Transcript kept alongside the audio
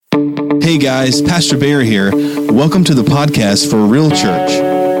Hey guys, Pastor Bear here. Welcome to the podcast for Real Church.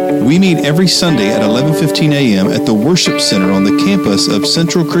 We meet every Sunday at 11:15 a.m. at the Worship Center on the campus of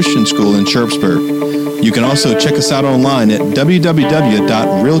Central Christian School in Sharpsburg. You can also check us out online at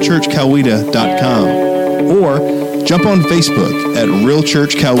www.realchurchcoweta.com or jump on Facebook at Real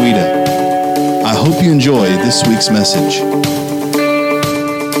Church Coweta. I hope you enjoy this week's message.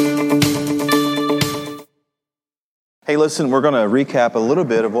 Hey, listen, we're going to recap a little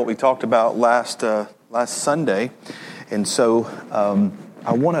bit of what we talked about last Sunday. And so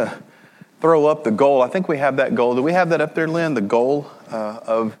I want to throw up the goal. I think we have that goal. Do we have that up there, Lynn? The goal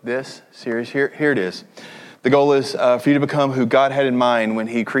of this series? Here it is. The goal is for you to become who God had in mind when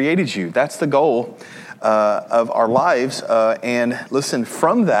He created you. That's the goal of our lives. And listen,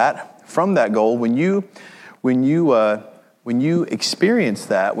 from that goal, when you experience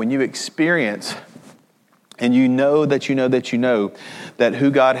that, when you experience and you know that who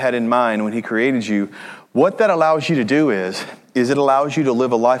God had in mind when He created you, what that allows you to do is it allows you to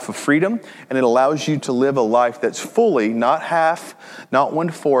live a life of freedom, and it allows you to live a life that's fully, not half, not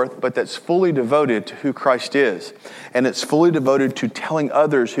 1/4, but that's fully devoted to who Christ is. And it's fully devoted to telling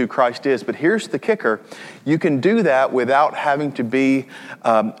others who Christ is. But here's the kicker. You can do that without having to be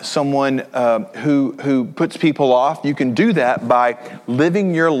someone who puts people off. You can do that by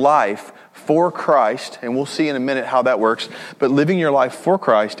living your life for Christ, and we'll see in a minute how that works, but living your life for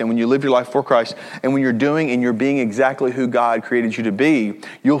Christ. And when you live your life for Christ, and when you're doing and you're being exactly who God created you to be,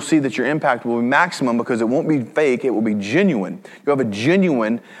 you'll see that your impact will be maximum, because it won't be fake, it will be genuine. You'll have a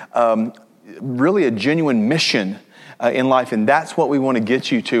genuine, really a genuine mission in life, and that's what we want to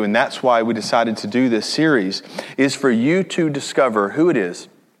get you to, and that's why we decided to do this series, is for you to discover who it is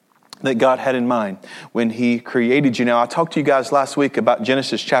that God had in mind when He created you. Now, I talked to you guys last week about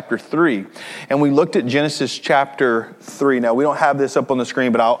Genesis chapter 3, and we looked at Genesis chapter 3. Now, we don't have this up on the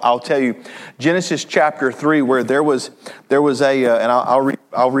screen, but I'll tell you, Genesis chapter 3, where there was a, and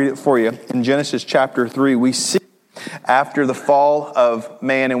I'll read it for you. In Genesis chapter 3, we see after the fall of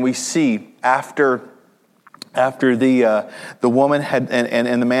man, and we see after the woman had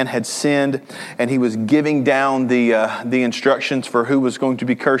and the man had sinned, and he was giving down the instructions for who was going to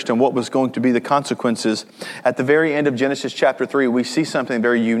be cursed and what was going to be the consequences. At the very end of Genesis chapter 3, we see something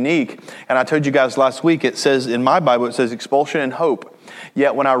very unique. And I told you guys last week, it says in my Bible, it says expulsion and hope.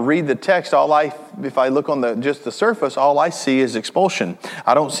 Yet when I read the text, if I look on just the surface, all I see is expulsion.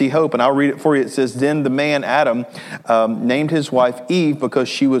 I don't see hope, and I'll read it for you. It says, "Then the man Adam named his wife Eve, because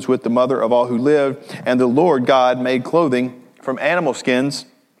she was with the mother of all who lived. And the Lord God made clothing from animal skins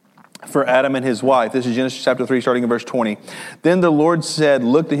for Adam and his wife." This is Genesis chapter 3, starting in verse 20. "Then the Lord said,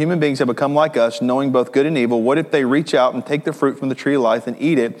 look, the human beings have become like us, knowing both good and evil. What if they reach out and take the fruit from the tree of life and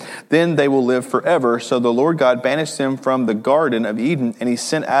eat it? Then they will live forever. So the Lord God banished them from the Garden of Eden, and He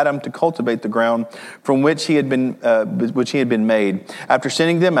sent Adam to cultivate the ground from which he had been made. After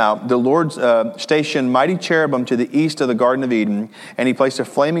sending them out, the Lord stationed mighty cherubim to the east of the Garden of Eden, and He placed a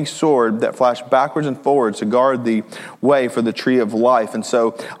flaming sword that flashed backwards and forwards to guard the way for the tree of life." And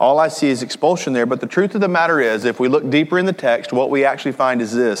so all I see is expulsion there. But the truth of the matter is, if we look deeper in the text, what we actually find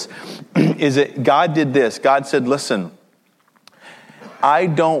is this, is that God did this. God said, listen, I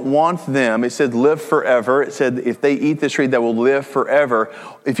don't want them. It said live forever. It said if they eat this tree, they will live forever.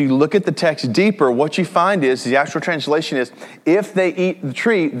 If you look at the text deeper, what you find is, the actual translation is, if they eat the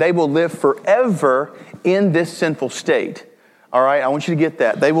tree, they will live forever in this sinful state. All right, I want you to get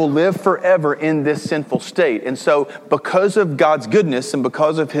that. They will live forever in this sinful state. And so because of God's goodness and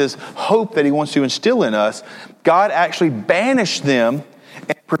because of His hope that He wants to instill in us, God actually banished them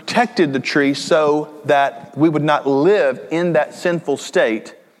and protected the tree so that we would not live in that sinful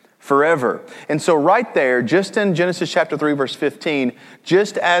state forever. And so right there, just in Genesis chapter 3, verse 15,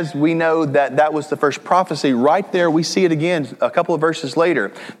 just as we know that was the first prophecy, right there we see it again a couple of verses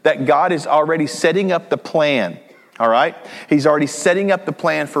later, that God is already setting up the plan. All right? He's already setting up the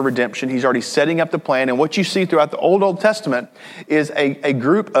plan for redemption. He's already setting up the plan. And what you see throughout the Old Testament is a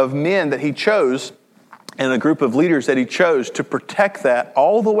group of men that He chose, and a group of leaders that He chose to protect that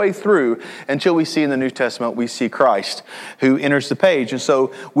all the way through until we see in the New Testament, we see Christ who enters the page. And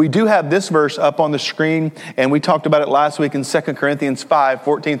so we do have this verse up on the screen, and we talked about it last week in 2 Corinthians 5,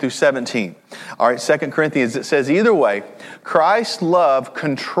 14 through 17. All right, 2 Corinthians, it says, either way, Christ's love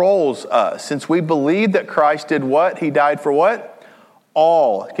controls us. Since we believe that Christ did what? He died for what?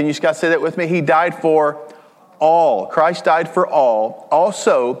 All. Can you guys say that with me? He died for all. Christ died for all.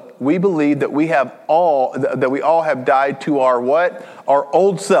 Also, we believe that we all have died to our what? Our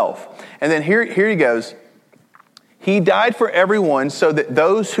old self. And then here he goes. He died for everyone so that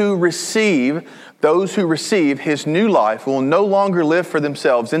those who receive those who receive his new life will no longer live for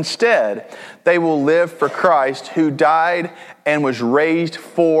themselves. Instead, they will live for Christ, who died and was raised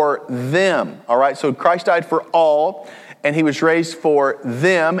for them. All right, so Christ died for all, and he was raised for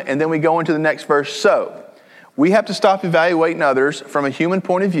them. And then we go into the next verse. So we have to stop evaluating others from a human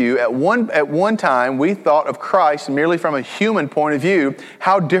point of view. At one time, we thought of Christ merely from a human point of view.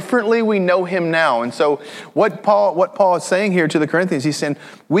 How differently we know him now. And so what Paul is saying here to the Corinthians, he's saying,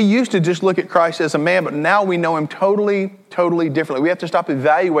 we used to just look at Christ as a man, but now we know him totally differently. We have to stop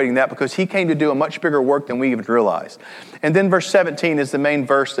evaluating that because he came to do a much bigger work than we even realized. And then verse 17 is the main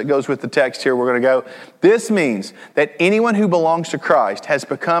verse that goes with the text here. We're going to go. This means that anyone who belongs to Christ has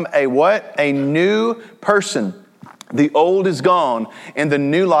become a what? A new person. The old is gone and the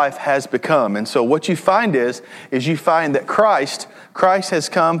new life has become. And so what you find is you find that Christ has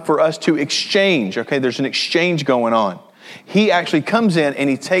come for us to exchange. Okay, there's an exchange going on. He actually comes in and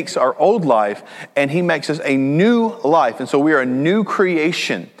he takes our old life and he makes us a new life. And so we are a new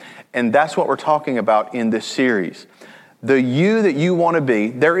creation. And that's what we're talking about in this series. The you that you want to be,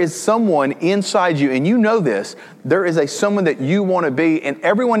 there is someone inside you, and you know this, there is someone that you want to be, and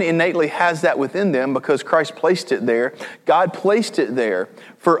everyone innately has that within them because Christ placed it there. God placed it there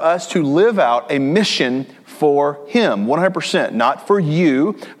for us to live out a mission for him, 100%, not for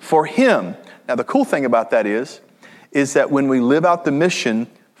you, for him. Now the cool thing about that is that when we live out the mission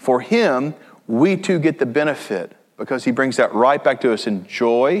for him, we too get the benefit because he brings that right back to us in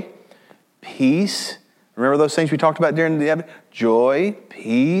joy, peace. Remember those things we talked about during the episode? Joy,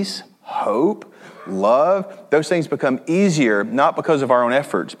 peace, hope, love. Those things become easier, not because of our own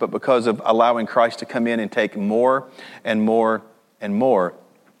efforts, but because of allowing Christ to come in and take more and more and more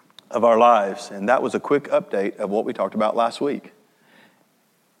of our lives. And that was a quick update of what we talked about last week.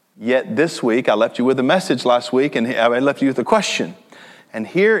 Yet this week, I left you with a message last week, and I left you with a question. And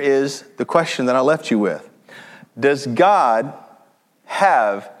here is the question that I left you with. Does God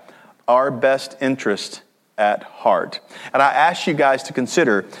have our best interest at heart? And I ask you guys to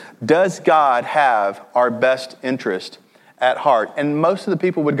consider, does God have our best interest at heart? And most of the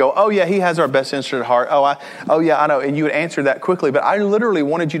people would go, oh yeah, he has our best interest at heart. Oh yeah, I know. And you would answer that quickly. But I literally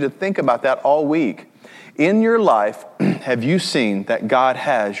wanted you to think about that all week. In your life, have you seen that God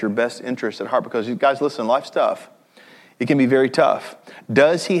has your best interest at heart? Because you guys, listen, life's tough. It can be very tough.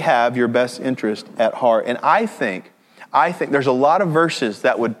 Does he have your best interest at heart? And I think there's a lot of verses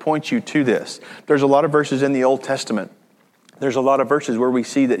that would point you to this. There's a lot of verses in the Old Testament. There's a lot of verses where we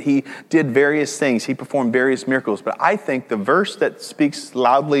see that he did various things. He performed various miracles. But I think the verse that speaks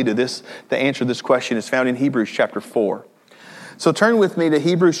loudly to this, to answer this question, is found in Hebrews chapter 4. So turn with me to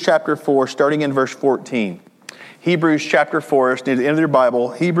Hebrews chapter 4, starting in verse 14. Hebrews chapter 4, near the end of your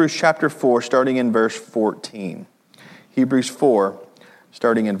Bible, Hebrews chapter 4, starting in verse 14. Hebrews 4,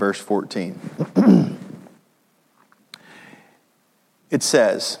 starting in verse 14. It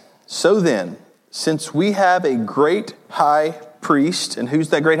says, so then, since we have a great high priest, and who's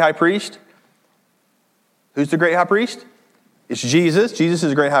that great high priest? Who's the great high priest? It's Jesus. Jesus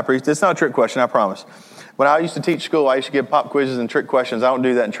is a great high priest. It's not a trick question, I promise. When I used to teach school, I used to give pop quizzes and trick questions. I don't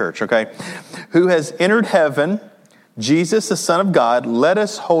do that in church, okay? Who has entered heaven, Jesus, the Son of God, let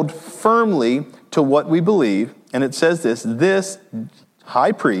us hold firmly to what we believe. And it says this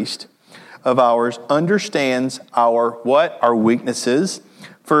high priest of ours understands our what? Our weaknesses.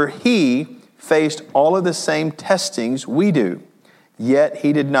 For he faced all of the same testings we do, yet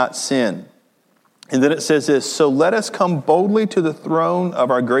he did not sin. And then it says this, so let us come boldly to the throne of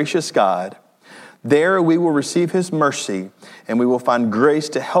our gracious God. There we will receive his mercy, and we will find grace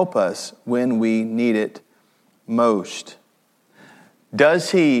to help us when we need it most.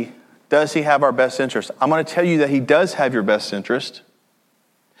 Does he have our best interest? I'm going to tell you that he does have your best interest.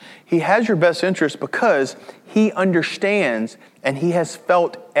 He has your best interest because he understands and he has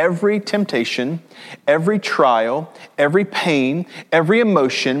felt every temptation, every trial, every pain, every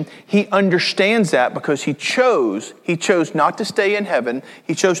emotion. He understands that because he chose not to stay in heaven.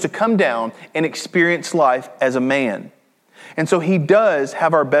 He chose to come down and experience life as a man. And so he does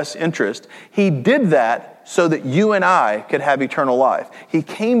have our best interest. He did that so that you and I could have eternal life. He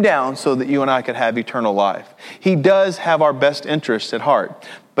came down so that you and I could have eternal life. He does have our best interest at heart.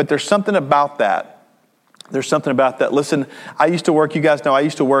 But there's something about that. There's something about that. Listen, I used to work in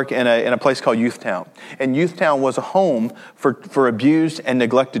a place called Youthtown. And Youthtown was a home for abused and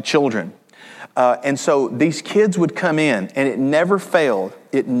neglected children. And so these kids would come in, and it never failed.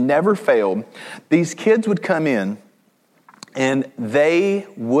 It never failed. These kids would come in, and they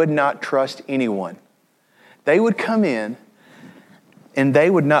would not trust anyone. They would come in, and they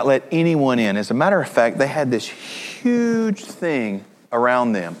would not let anyone in. As a matter of fact, they had this huge thing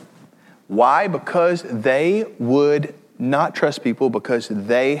around them. Why? Because they would not trust people, because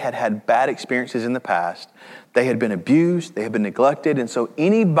they had had bad experiences in the past. They had been abused, they had been neglected, and so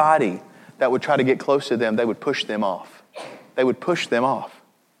anybody that would try to get close to them, they would push them off. They would push them off.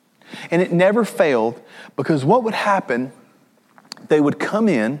 And it never failed, because what would happen, they would come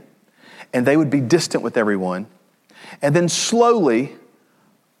in and they would be distant with everyone. And then slowly,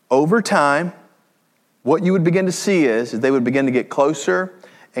 over time, what you would begin to see is they would begin to get closer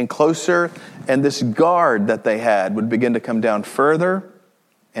and closer, and this guard that they had would begin to come down further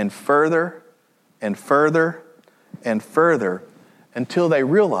and further and further and further until they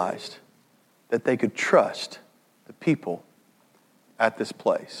realized that they could trust the people at this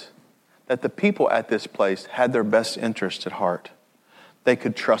place. That the people at this place had their best interest at heart. They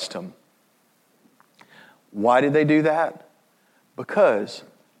could trust them. Why did they do that? Because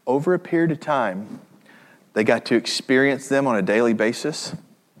over a period of time, they got to experience them on a daily basis.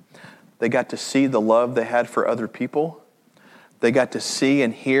 They got to see the love they had for other people. They got to see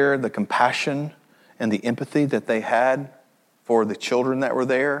and hear the compassion and the empathy that they had for the children that were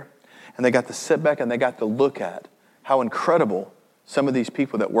there. And they got to sit back and they got to look at how incredible some of these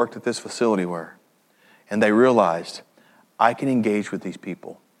people that worked at this facility were. And they realized, I can engage with these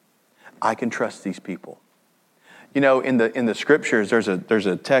people. I can trust these people. You know, in the scriptures, there's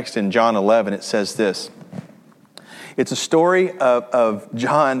a text in John 11. It says this. It's a story of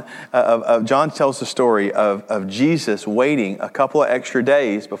John. John tells the story of Jesus waiting a couple of extra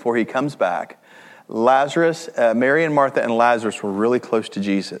days before he comes back. Lazarus, Mary and Martha and Lazarus were really close to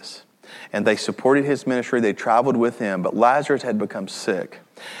Jesus. And they supported his ministry. They traveled with him. But Lazarus had become sick.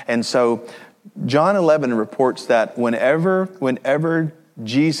 And so John 11 reports that whenever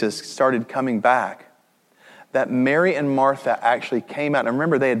Jesus started coming back, that Mary and Martha actually came out. And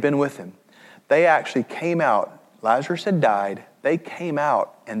remember, they had been with him. They actually came out. Lazarus had died. They came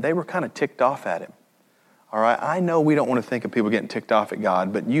out and they were kind of ticked off at him. All right, I know we don't want to think of people getting ticked off at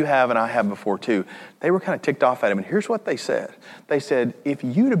God, but you have and I have before too. They were kind of ticked off at him. And here's what they said. They said, if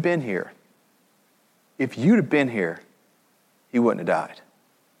you'd have been here, he wouldn't have died.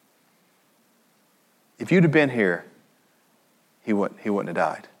 If you'd have been here, he wouldn't have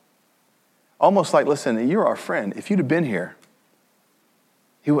died. Almost like, listen, you're our friend. If you'd have been here,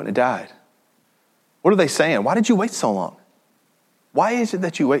 he wouldn't have died. What are they saying? Why did you wait so long? Why is it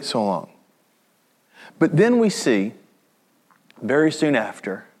that you wait so long? But then we see very soon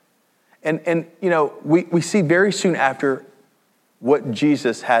after, and you know, we see very soon after what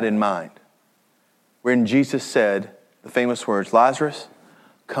Jesus had in mind. When Jesus said the famous words, Lazarus,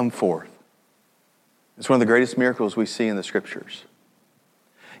 come forth. It's one of the greatest miracles we see in the scriptures.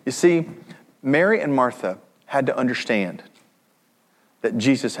 You see, Mary and Martha had to understand that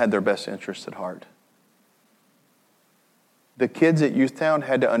Jesus had their best interests at heart. The kids at Youthtown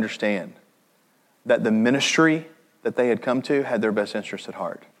had to understand that the ministry that they had come to had their best interests at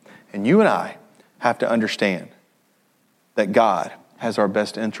heart. And you and I have to understand that God has our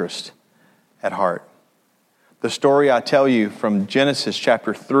best interest at heart. The story I tell you from Genesis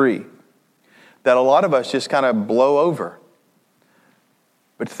chapter 3, that a lot of us just kind of blow over.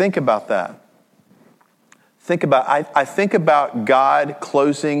 But think about that. I think about God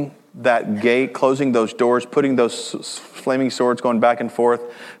closing that gate, closing those doors, putting those flaming swords going back and forth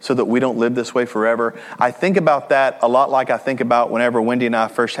so that we don't live this way forever. I think about that a lot like I think about whenever Wendy and I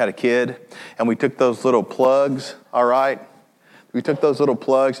first had a kid and we took those little plugs, all right? We took those little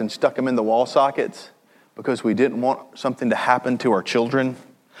plugs and stuck them in the wall sockets because we didn't want something to happen to our children.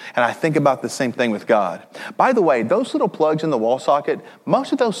 And I think about the same thing with God. By the way, those little plugs in the wall socket,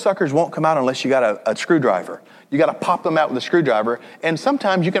 most of those suckers won't come out unless you got a screwdriver. You got to pop them out with a screwdriver. And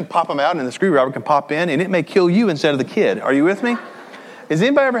sometimes you can pop them out and the screwdriver can pop in and it may kill you instead of the kid. Are you with me? Has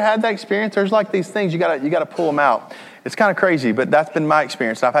anybody ever had that experience? There's like these things, you got to pull them out. It's kind of crazy, but that's been my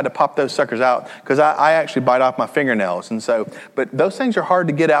experience. I've had to pop those suckers out because I actually bite off my fingernails. And so, but those things are hard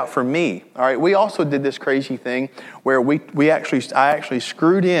to get out for me. All right. We also did this crazy thing where I actually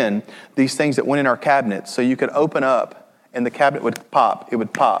screwed in these things that went in our cabinets so you could open up and the cabinet would pop. It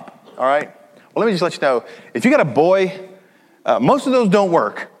would pop. All right. Well, let me just let you know, if you got a boy, most of those don't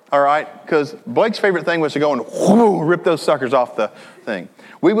work. All right. Because Blake's favorite thing was to go and rip those suckers off the thing.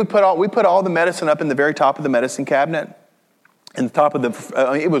 We put all the medicine up in the very top of the medicine cabinet, in the top of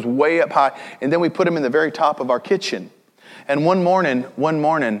it was way up high, and then we put them in the very top of our kitchen. And one morning,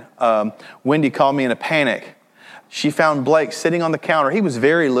 Wendy called me in a panic. She found Blake sitting on the counter. He was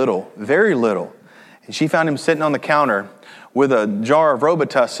very little, and she found him sitting on the counter with a jar of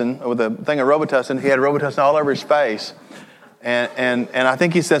Robitussin, with a thing of Robitussin. He had Robitussin all over his face, and I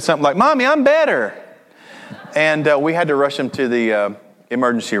think he said something like, "Mommy, I'm better." And we had to rush him to the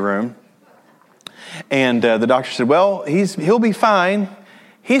emergency room. And the doctor said, well, he'll be fine.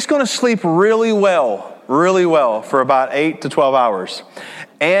 He's going to sleep really well for about 8 to 12 hours.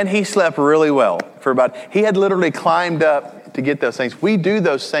 And he slept really well he had literally climbed up to get those things. We do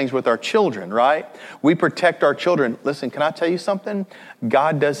those things with our children, right? We protect our children. Listen, can I tell you something?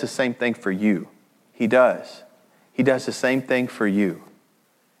 God does the same thing for you. He does. He does the same thing for you.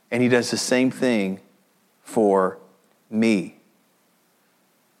 And he does the same thing for me.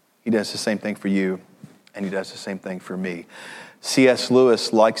 He does the same thing for you, and he does the same thing for me. C.S.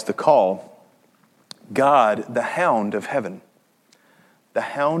 Lewis likes to call God the hound of heaven. The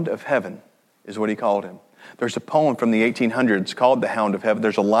hound of heaven is what he called him. There's a poem from the 1800s called The Hound of Heaven.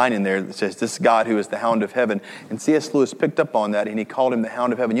 There's a line in there that says, this God who is the hound of heaven. And C.S. Lewis picked up on that and he called him the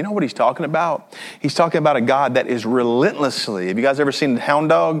hound of heaven. You know what he's talking about? He's talking about a God that is relentlessly. Have you guys ever seen a hound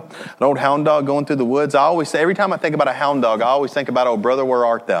dog? An old hound dog going through the woods? I always say, every time I think about a hound dog, I always think about, oh, brother, where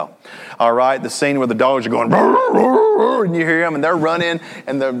art thou? All right, the scene where the dogs are going, and you hear them and they're running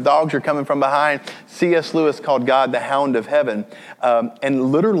and the dogs are coming from behind. C.S. Lewis called God the hound of heaven.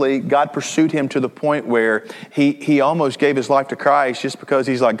 And literally, God pursued him to the point where he almost gave his life to Christ just because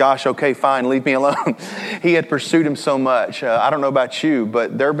he's like, gosh, okay, fine, leave me alone. He had pursued him so much. I don't know about you,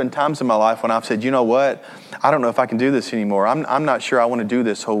 but there have been times in my life when I've said, you know what? I don't know if I can do this anymore. I'm not sure I want to do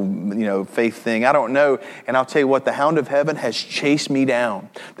this whole, faith thing. I don't know. And I'll tell you what, the hound of heaven has chased me down.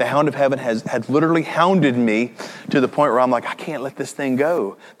 The hound of heaven has literally hounded me to the point where I'm like, I can't let this thing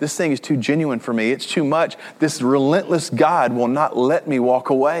go. This thing is too genuine for me. It's too much. This relentless God will not let me walk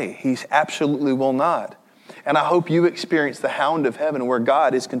away. He absolutely will not. And I hope you experience the hound of heaven where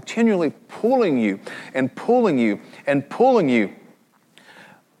God is continually pulling you and pulling you and pulling you,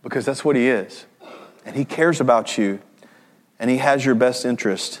 because that's what he is. And he cares about you and he has your best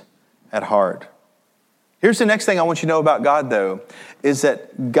interest at heart. Here's the next thing I want you to know about God, though, is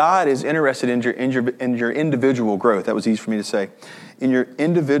that God is interested in your individual growth. That was easy for me to say. In your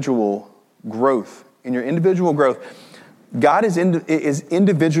individual growth. In your individual growth. God is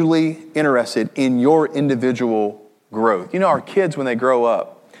individually interested in your individual growth. You know, our kids, when they grow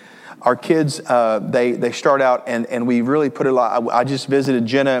up, our kids, they start out, and we really put a lot. I just visited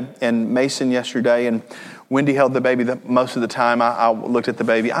Jenna and Mason yesterday, and Wendy held the baby most of the time. I looked at the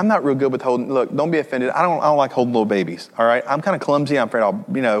baby. I'm not real good with holding. Look, don't be offended. I don't like holding little babies. All right, I'm kind of clumsy. I'm afraid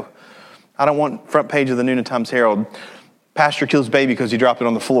I don't want front page of the Noonan Times Herald. Pastor kills baby because he dropped it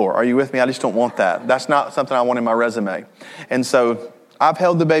on the floor. Are you with me? I just don't want that. That's not something I want in my resume. And so I've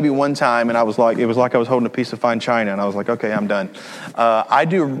held the baby one time, and it was like I was holding a piece of fine china, and I was like, okay, I'm done. I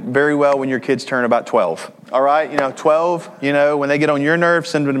do very well when your kids turn about 12. All right, 12. When they get on your nerves,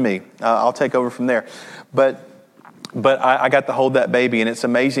 send them to me. I'll take over from there. But I got to hold that baby, and it's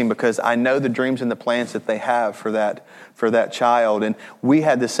amazing because I know the dreams and the plans that they have for that child. And we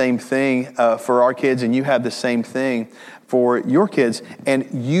had the same thing for our kids, and you have the same thing for your kids.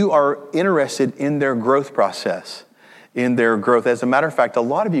 And you are interested in their growth process, in their growth. As a matter of fact, a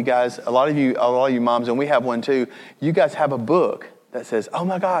lot of you moms, and we have one too, you guys have a book that says, oh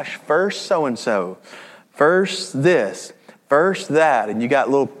my gosh, first so-and-so, first this, first that. And you got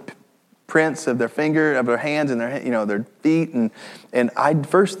little prints of their hands and their feet, and I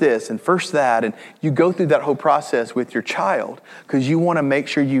first this and first that, and you go through that whole process with your child because you want to make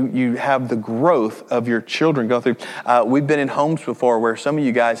sure you have the growth of your children go through. We've been in homes before where some of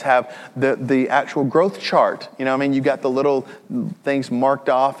you guys have the actual growth chart. You got the little things marked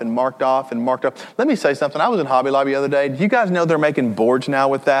off and marked off and marked off. Let me say something. I was in Hobby Lobby the other day. Do you guys know they're making boards now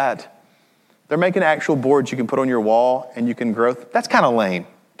with that? They're making actual boards you can put on your wall and you can grow. That's kind of lame.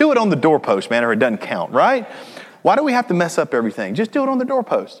 Do it on the doorpost, man, or it doesn't count, right? Why do we have to mess up everything? Just do it on the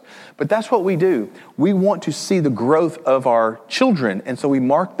doorpost. But that's what we do. We want to see the growth of our children, and so we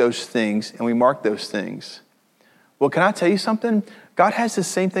mark those things, and we mark those things. Well, can I tell you something? God has the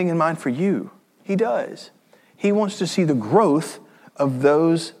same thing in mind for you. He does. He wants to see the growth of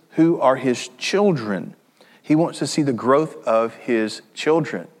those who are his children. He wants to see the growth of his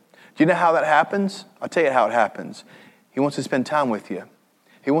children. Do you know how that happens? I'll tell you how it happens. He wants to spend time with you.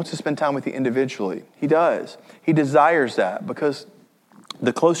 He wants to spend time with you individually. He does. He desires that because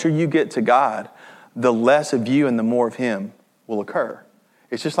the closer you get to God, the less of you and the more of him will occur.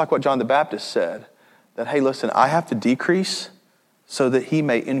 It's just like what John the Baptist said, that, hey, listen, I have to decrease so that he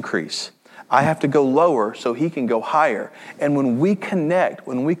may increase. I have to go lower so he can go higher. And when we connect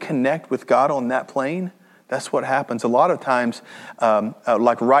with God on that plane, that's what happens. A lot of times,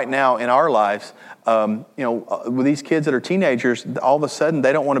 like right now in our lives, with these kids that are teenagers, all of a sudden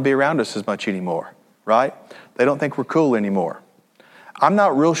they don't want to be around us as much anymore, right? They don't think we're cool anymore. I'm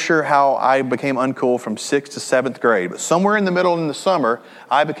not real sure how I became uncool from 6th to 7th grade, but somewhere in the middle in the summer,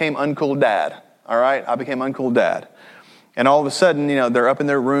 I became uncool dad. all right? I became uncool dad. And all of a sudden, they're up in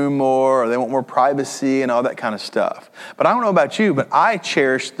their room more, or they want more privacy and all that kind of stuff. But I don't know about you, but I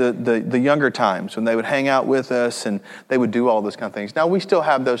cherish the younger times when they would hang out with us and they would do all those kind of things. Now, we still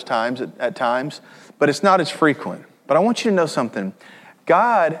have those times at times, but it's not as frequent. But I want you to know something.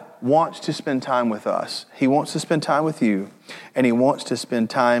 God wants to spend time with us. He wants to spend time with you, and He wants to spend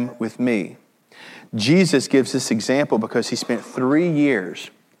time with me. Jesus gives this example because He spent 3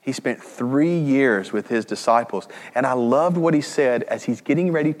 years. He spent 3 years with His disciples. And I loved what He said as He's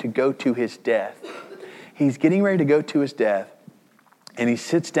getting ready to go to His death. He's getting ready to go to His death. And He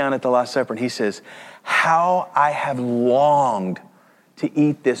sits down at the Last Supper and He says, how I have longed to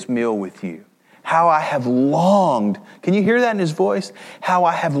eat this meal with you. How I have longed. Can you hear that in His voice? How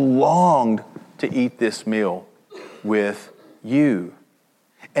I have longed to eat this meal with you.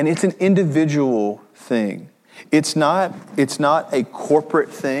 And it's an individual thing. It's not a corporate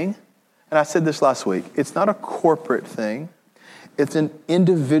thing. And I said this last week. It's not a corporate thing. It's an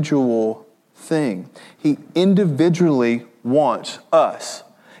individual thing. He individually wants us.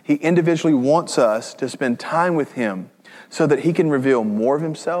 He individually wants us to spend time with Him so that He can reveal more of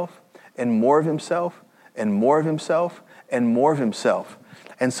Himself and more of Himself and more of Himself and more of Himself.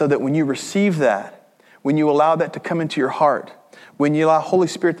 And so that when you receive that, when you allow that to come into your heart, when you allow Holy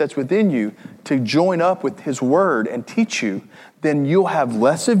Spirit that's within you to join up with His Word and teach you, then you'll have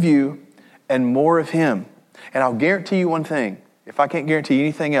less of you and more of Him. And I'll guarantee you one thing, if I can't guarantee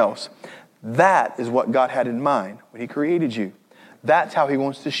anything else, that is what God had in mind when He created you. That's how He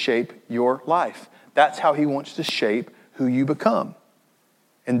wants to shape your life. That's how He wants to shape who you become.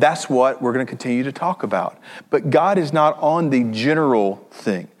 And that's what we're going to continue to talk about. But God is not on the general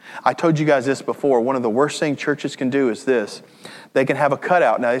thing. I told you guys this before. One of the worst things churches can do is this. They can have a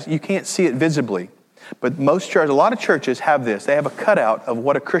cutout. Now, you can't see it visibly. But a lot of churches have this. They have a cutout of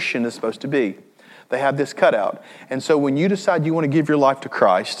what a Christian is supposed to be. They have this cutout. And so when you decide you want to give your life to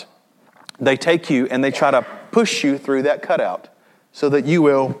Christ, they take you and they try to push you through that cutout so that you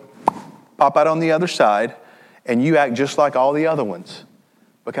will pop out on the other side and you act just like all the other ones.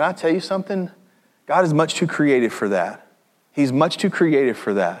 But can I tell you something? God is much too creative for that. He's much too creative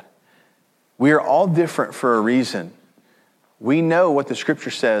for that. We are all different for a reason. We know what the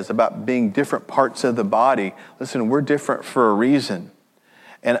Scripture says about being different parts of the body. Listen, we're different for a reason.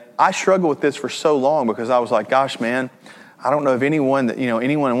 And I struggled with this for so long because I was like, gosh, man, I don't know of anyone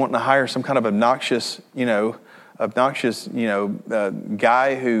wanting to hire some kind of obnoxious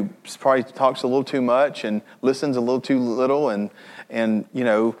guy who probably talks a little too much and listens a little too little and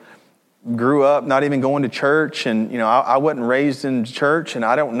grew up not even going to church. And, I wasn't raised in church and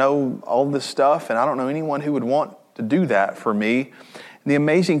I don't know all this stuff. And I don't know anyone who would want to do that for me. And the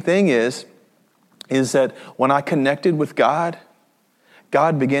amazing thing is that when I connected with God,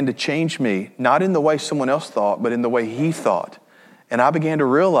 God began to change me, not in the way someone else thought, but in the way He thought. And I began to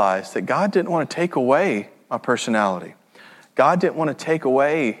realize that God didn't want to take away my personality. God didn't want to take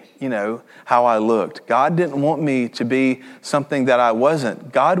away, how I looked. God didn't want me to be something that I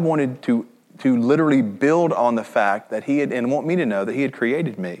wasn't. God wanted to literally build on the fact that He had, and want me to know that He had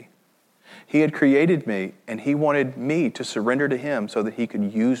created me. He had created me, and He wanted me to surrender to Him so that He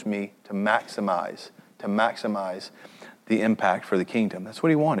could use me to maximize the impact for the kingdom. That's what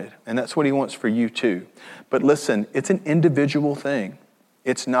He wanted, and that's what He wants for you too. But listen, it's an individual thing.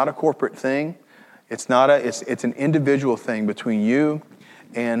 It's not a corporate thing. It's an individual thing between you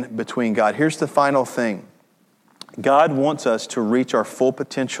and between God. Here's the final thing. God wants us to reach our full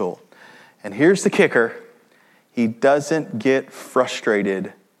potential. And here's the kicker. He doesn't get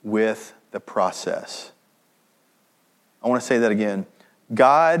frustrated with the process. I want to say that again.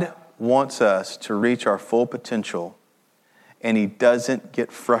 God wants us to reach our full potential, and He doesn't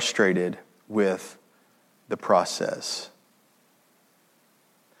get frustrated with the process.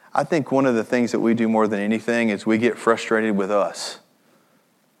 I think one of the things that we do more than anything is we get frustrated with us.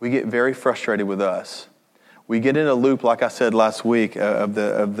 We get very frustrated with us. We get in a loop, like I said last week, of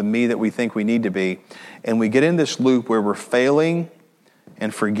the me that we think we need to be. And we get in this loop where we're failing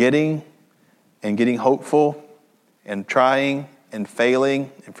and forgetting and getting hopeful and trying and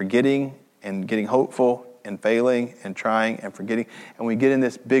failing and forgetting and getting hopeful and failing and trying and forgetting. And we get in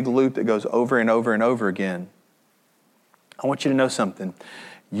this big loop that goes over and over and over again. I want you to know something.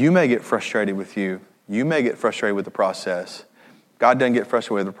 You may get frustrated with you. You may get frustrated with the process. God doesn't get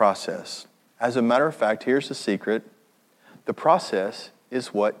frustrated with the process. As a matter of fact, here's the secret. The process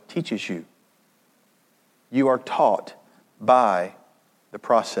is what teaches you. You are taught by the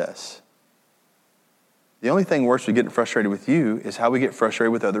process. The only thing worse than getting frustrated with you is how we get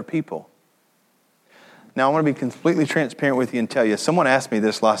frustrated with other people. Now, I want to be completely transparent with you and tell you, someone asked me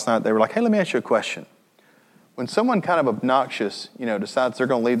this last night. They were like, hey, let me ask you a question. When someone kind of obnoxious, decides they're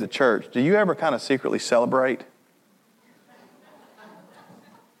going to leave the church, do you ever kind of secretly celebrate?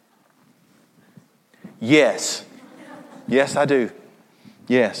 Yes. Yes, I do.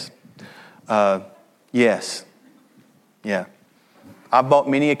 Yes. Yes. Yeah. I bought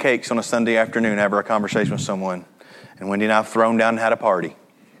many a cakes on a Sunday afternoon after a conversation with someone. And Wendy and I have thrown down and had a party.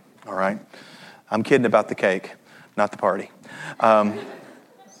 All right? I'm kidding about the cake, not the party.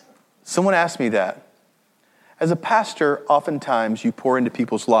 Someone asked me that. As a pastor, oftentimes you pour into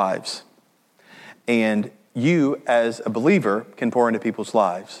people's lives. And you, as a believer, can pour into people's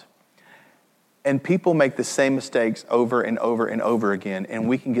lives. And people make the same mistakes over and over and over again. And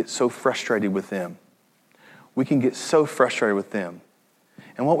we can get so frustrated with them. We can get so frustrated with them.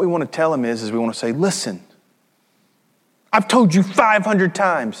 And what we want to tell them is we want to say, listen, I've told you 500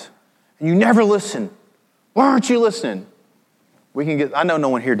 times, and you never listen. Why aren't you listening? I know no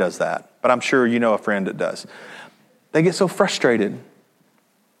one here does that, but I'm sure you know a friend that does. They get so frustrated.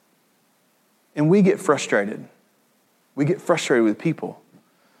 And we get frustrated. We get frustrated with people.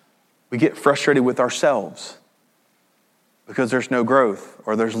 We get frustrated with ourselves because there's no growth,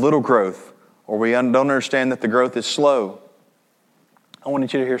 or there's little growth, or we don't understand that the growth is slow. I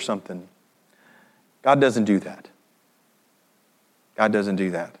wanted you to hear something. God doesn't do that. God doesn't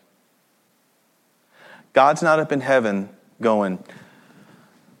do that. God's not up in heaven going,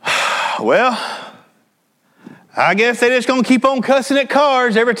 well, I guess they're just going to keep on cussing at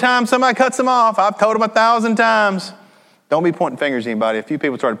cars every time somebody cuts them off. I've told them 1,000 times. Don't be pointing fingers at anybody. A few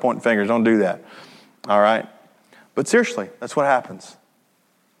people started pointing fingers. Don't do that. All right? But seriously, that's what happens.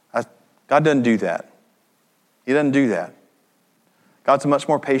 God doesn't do that. He doesn't do that. God's much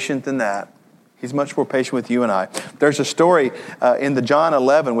more patient than that. He's much more patient with you and I. There's a story in the John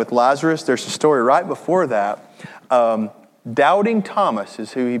 11 with Lazarus. There's a story right before that. Doubting Thomas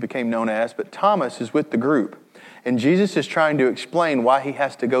is who he became known as, but Thomas is with the group. And Jesus is trying to explain why he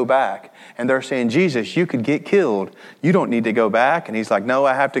has to go back. And they're saying, Jesus, you could get killed. You don't need to go back. And he's like, no,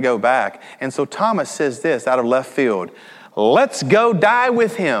 I have to go back. And so Thomas says this out of left field, let's go die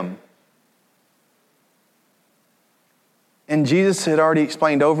with him. And Jesus had already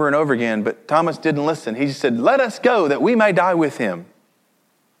explained over and over again, but Thomas didn't listen. He said, let us go that we may die with him.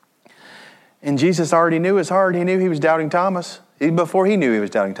 And Jesus already knew his heart. He knew he was doubting Thomas, even before he knew he was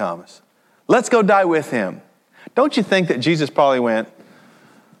doubting Thomas. Let's go die with him. Don't you think that Jesus probably went,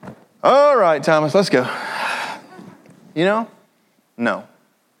 all right, Thomas, let's go. No. No,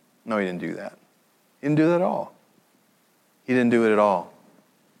 he didn't do that. He didn't do that at all. He didn't do it at all.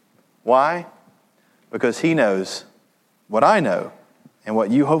 Why? Because he knows what I know, and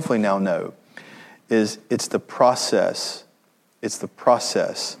what you hopefully now know, is it's the process. It's the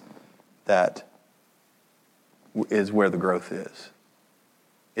process that is where the growth is.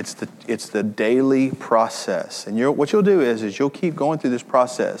 It's the daily process. And what you'll do is you'll keep going through this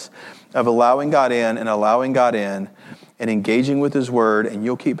process of allowing God in and engaging with His Word, and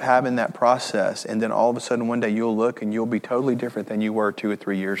you'll keep having that process. And then all of a sudden one day you'll look and you'll be totally different than you were 2 or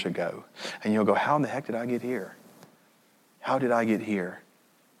 3 years ago. And you'll go, how in the heck did I get here? How did I get here?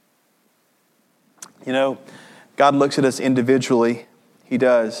 God looks at us individually. He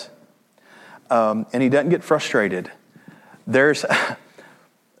does. And He doesn't get frustrated.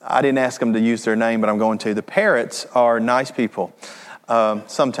 I didn't ask them to use their name, but I'm going to. The Parrots are nice people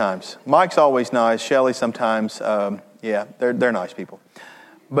sometimes. Mike's always nice. Shelly sometimes. They're nice people.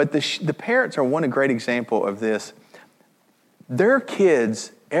 But the Parrots are one great example of this. Their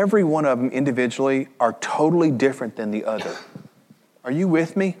kids, every one of them individually, are totally different than the other. Are you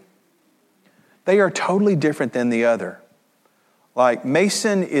with me? They are totally different than the other. Like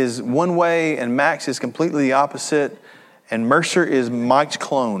Mason is one way and Max is completely the opposite. And Mercer is Mike's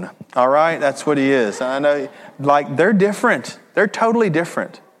clone. All right? That's what he is. I know. Like, they're different. They're totally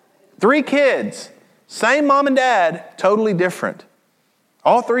different. 3 kids. Same mom and dad. Totally different.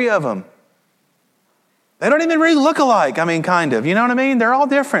 All 3 of them. They don't even really look alike. I mean, kind of. You know what I mean? They're all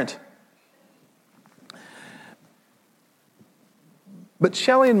different. But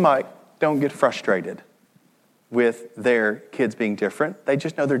Shelly and Mike don't get frustrated with their kids being different. They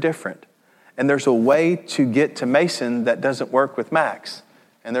just know they're different. And there's a way to get to Mason that doesn't work with Max.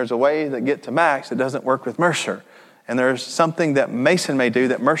 And there's a way to get to Max that doesn't work with Mercer. And there's something that Mason may do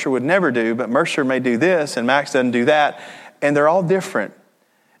that Mercer would never do, but Mercer may do this and Max doesn't do that. And they're all different.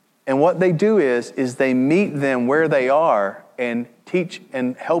 And what they do is they meet them where they are and teach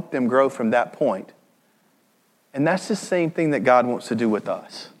and help them grow from that point. And that's the same thing that God wants to do with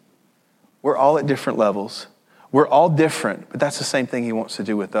us. We're all at different levels. We're all different, but that's the same thing He wants to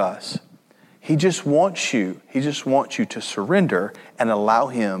do with us. He just wants you to surrender and allow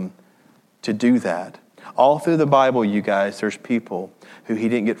him to do that. All through the Bible, you guys, there's people who he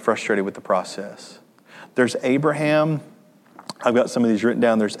didn't get frustrated with the process. There's Abraham. I've got some of these written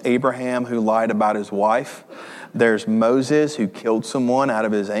down. There's Abraham who lied about his wife. There's Moses who killed someone out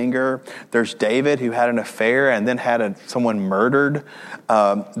of his anger. There's David who had an affair and then had someone murdered.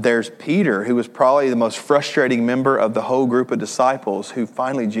 There's Peter, who was probably the most frustrating member of the whole group of disciples, who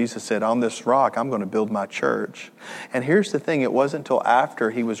finally Jesus said, on this rock, I'm going to build my church. And here's the thing. It wasn't until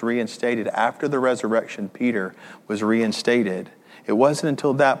after he was reinstated, after the resurrection, Peter was reinstated. It wasn't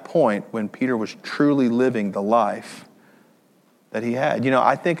until that point when Peter was truly living the life that he had.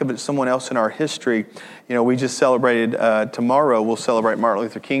 I think of it as someone else in our history. We just celebrated, tomorrow we'll celebrate Martin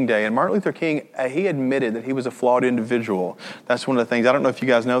Luther King Day. And Martin Luther King, he admitted that he was a flawed individual. That's one of the things, I don't know if you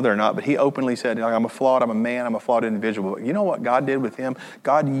guys know that or not, but he openly said, I'm a flawed individual. But you know what God did with him?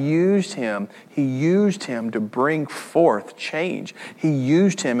 God used him. He used him to bring forth change. He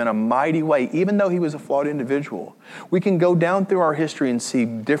used him in a mighty way, even though he was a flawed individual. We can go down through our history and see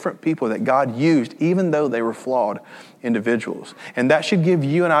different people that God used, even though they were flawed individuals. And that should give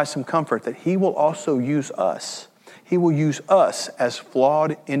you and I some comfort that he will also use us. He will use us as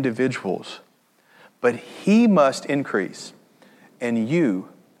flawed individuals. But he must increase and you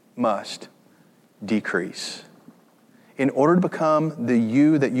must decrease. In order to become the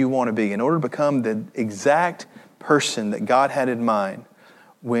you that you want to be, in order to become the exact person that God had in mind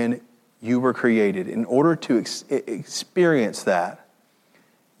when you were created, in order to experience that,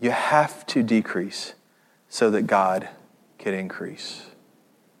 you have to decrease so that God can increase.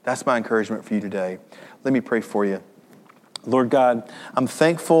 That's my encouragement for you today. Let me pray for you. Lord God, I'm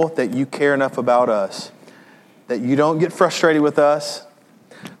thankful that you care enough about us, that you don't get frustrated with us,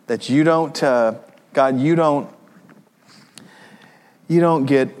 that you don't, God, you don't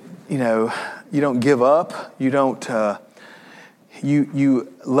get, you don't give up. You don't,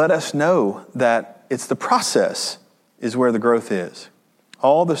 you let us know that it's the process is where the growth is.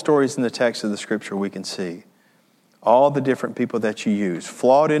 All the stories in the text of the scripture we can see. All the different people that you use.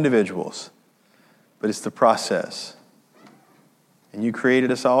 Flawed individuals. But it's the process. And you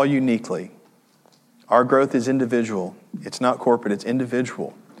created us all uniquely. Our growth is individual. It's not corporate, it's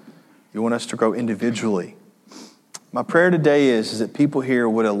individual. You want us to grow individually. My prayer today is that people here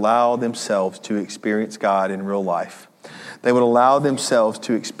would allow themselves to experience God in real life. They would allow themselves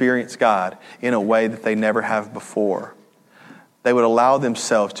to experience God in a way that they never have before. They would allow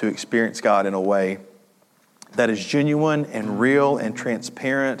themselves to experience God in a way that is genuine and real and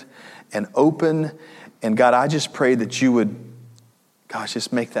transparent and open. And God, I just pray that you would, gosh,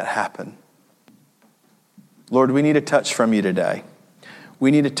 just make that happen. Lord, we need a touch from you today.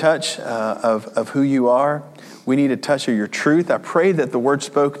 We need a touch of who you are. We need a touch of your truth. I pray that the words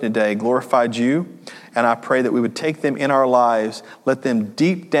spoken today glorified you. And I pray that we would take them in our lives, let them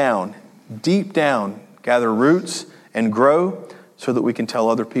deep down, gather roots and grow so that we can tell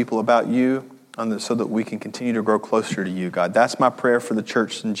other people about you, so that we can continue to grow closer to you, God. That's my prayer for the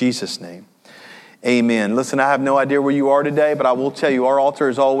church in Jesus' name. Amen. Listen, I have no idea where you are today, but I will tell you our altar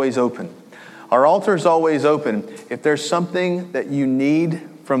is always open. Our altar is always open. If there's something that you need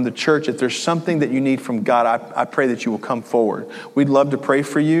from the church, if there's something that you need from God, I pray that you will come forward. We'd love to pray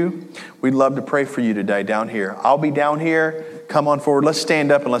for you. We'd love to pray for you today down here. I'll be down here. Come on forward. Let's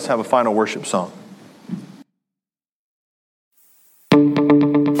stand up and let's have a final worship song.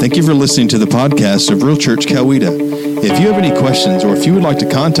 Thank you for listening to the podcast of Real Church Coweta. If you have any questions or if you would like to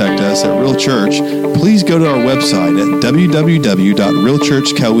contact us at Real Church, please go to our website at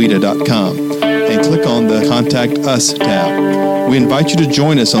www.realchurchcoweta.com and click on the Contact Us tab. We invite you to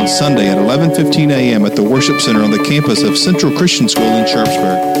join us on Sunday at 11:15 a.m. at the Worship Center on the campus of Central Christian School in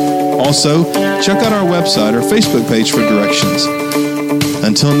Sharpsburg. Also, check out our website or Facebook page for directions.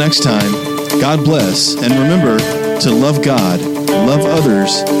 Until next time, God bless, and remember to love God, love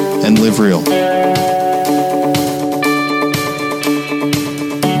others, and live real.